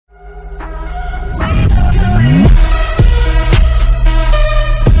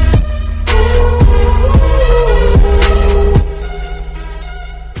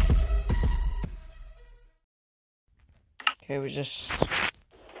just okay,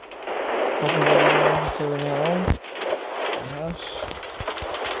 we're now on my house.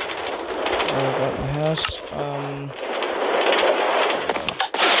 I've got my house.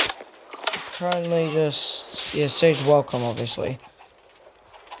 Currently just stage welcome, obviously.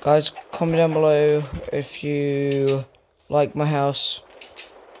 Guys, comment down below if you like my house.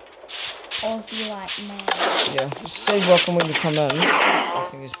 Or if you like me. Yeah, stage welcome when you come in. I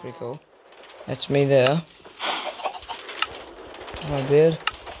think it's pretty cool. That's me there. My beard.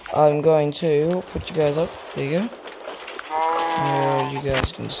 I'm going to put you guys up. There you go. You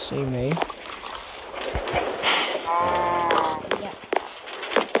guys can see me. Yep.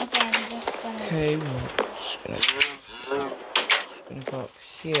 Okay, I'm just gonna... Okay, we're just gonna go up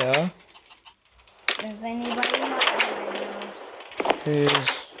here. Does anybody like my house?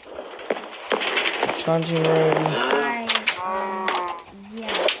 Who's chanting room? Guys,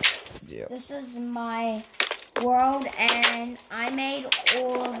 yeah. This is my world, and I made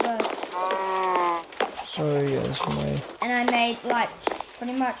all of this. So yeah, that's my. And I made like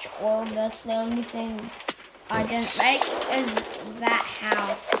pretty much all of this. The only thing I didn't make is that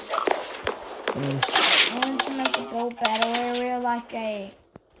house. I wanted to make a build battle area like a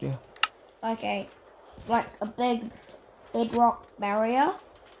big bedrock barrier.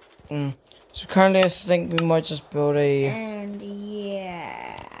 So currently I think we might just build a... And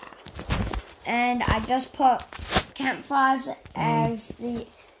yeah. And I just put campfires as the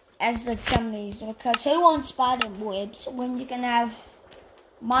chimneys, because who wants spider webs when you can have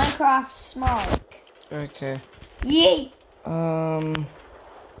Minecraft smoke? Okay. Yay! I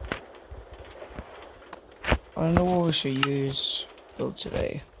don't know what we should build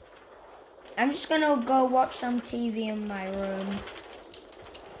today. I'm just gonna go watch some TV in my room.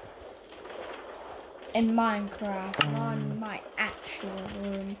 In Minecraft, not in my actual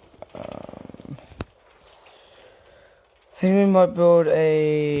room. I think we might build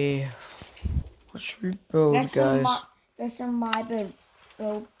a... What should we build, guys? This is my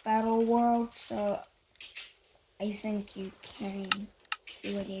build battle world, so I think you can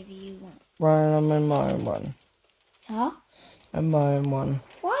do whatever you want. Ryan, I'm in my own one. Huh? In my own one.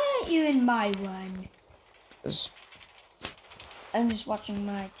 Why aren't you in my one? I'm just watching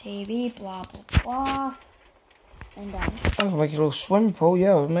my TV, blah, blah, blah. And I can make a little swimming pool.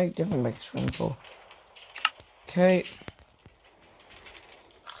 Yeah, we'll definitely make a swimming pool. Okay.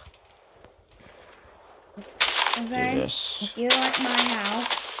 Zane, Yes. you like my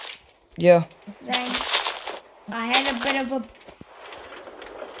house? Yeah. Zane, I had a bit of a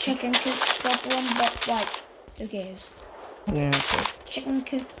chicken coop problem, but like, who cares? Yeah, okay. Chicken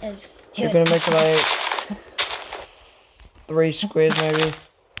coop is good. So you're gonna make like 3 squares maybe?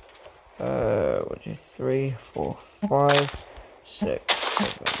 3, 4, 5, 6,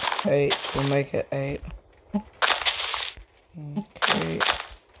 7, 8. We'll make it 8. Okay.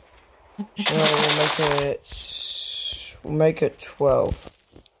 So we'll make it 12.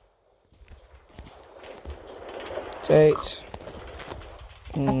 It's 8,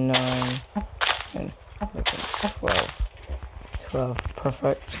 9, 10, 11, 12. 12,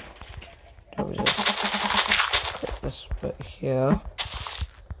 perfect. I'll just click this bit here.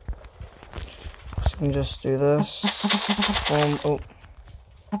 So we can just do this. Oh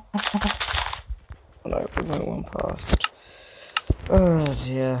no, we went one past. Oh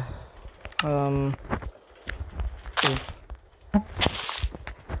dear.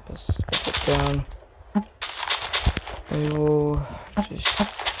 Let's put it down. I will just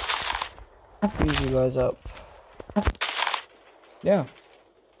speed you guys up. Yeah.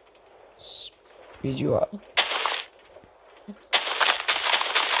 Speed you up.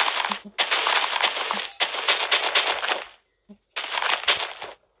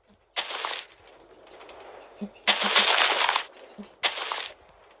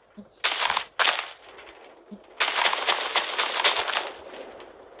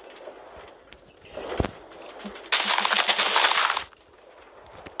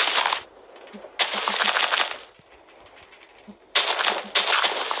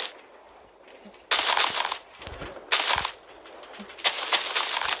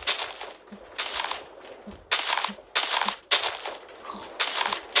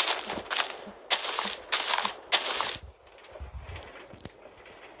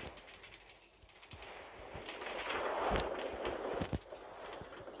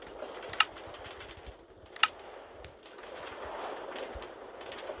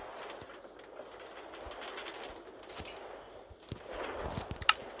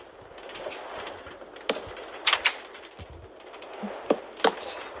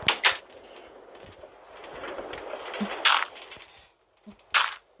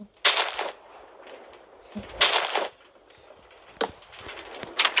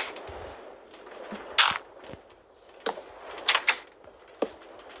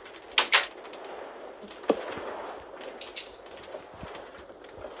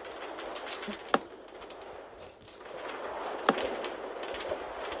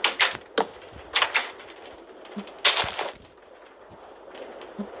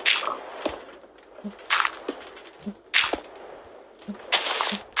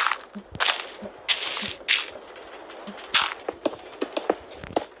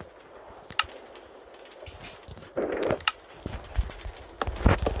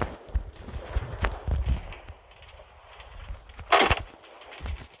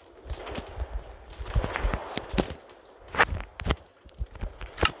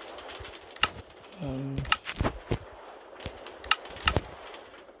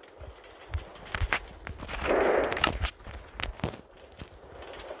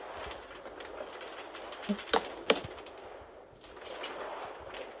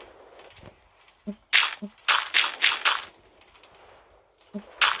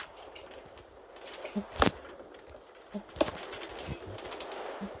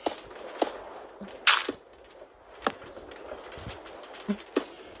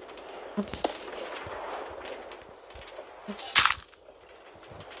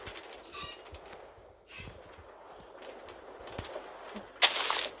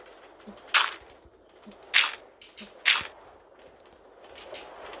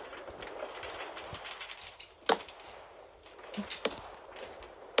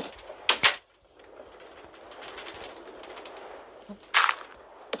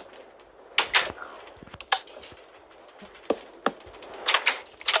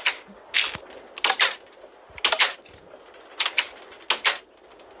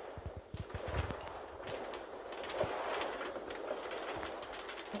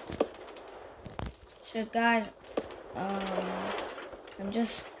 So guys, I'm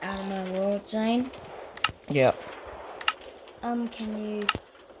just out of my world zone. Yep. Can you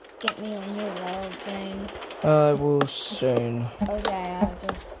get me on your world zone? I will soon. Okay, I'll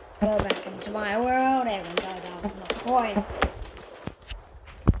just go back into my world and go down to my point.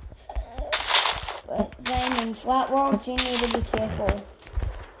 But then in flat worlds, you need to be careful.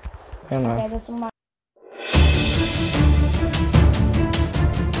 I know. Okay, this is my.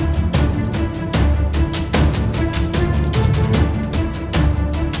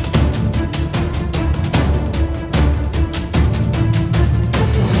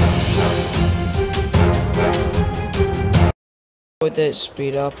 With that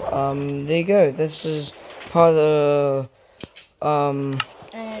speed up, there you go. This is part of the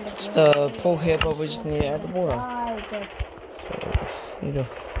it's the pool here, but we just need it out of the water. So we just need to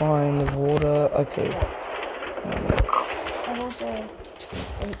find the water. Okay. And also,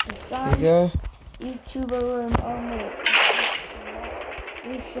 There you go. YouTuber room only.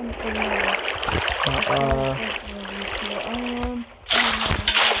 Recently,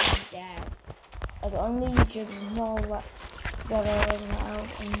 the only YouTubers know that are allowed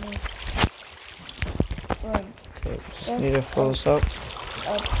in this room. Okay, just need to fill this up.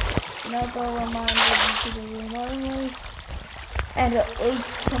 Another reminder to the room only. And it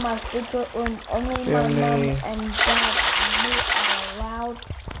leads to my secret room. Only my mum and dad and me are allowed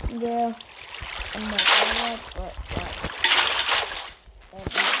there. And my brother, but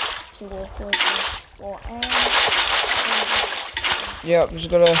to record for Yep, just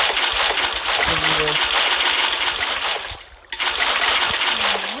gotta.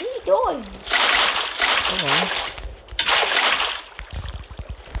 What are you doing? Hold on.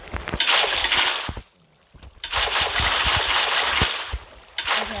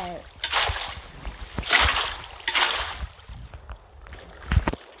 Okay.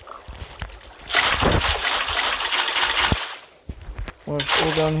 Well, it's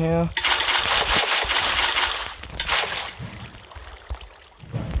all done here.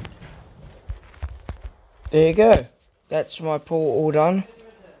 There you go. That's my pool all done.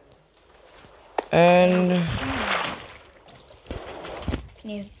 And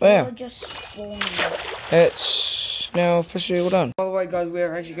Well, just it's now officially all done. By the way, guys,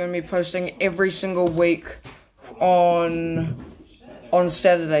 we're actually going to be posting every single week on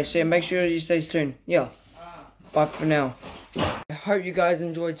Saturday. So yeah, make sure you stay tuned. Yeah. Bye for now. I hope you guys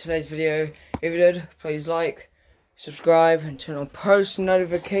enjoyed today's video. If you did, please like, subscribe, and turn on post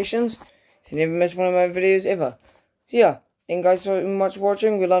notifications so you never miss one of my videos ever. So yeah, thank you guys so much for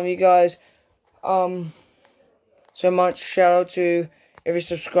watching. We love you guys so much. Shout out to every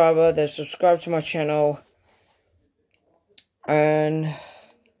subscriber that subscribed to my channel. And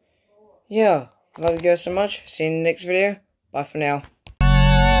yeah, love you guys so much. See you in the next video. Bye for now.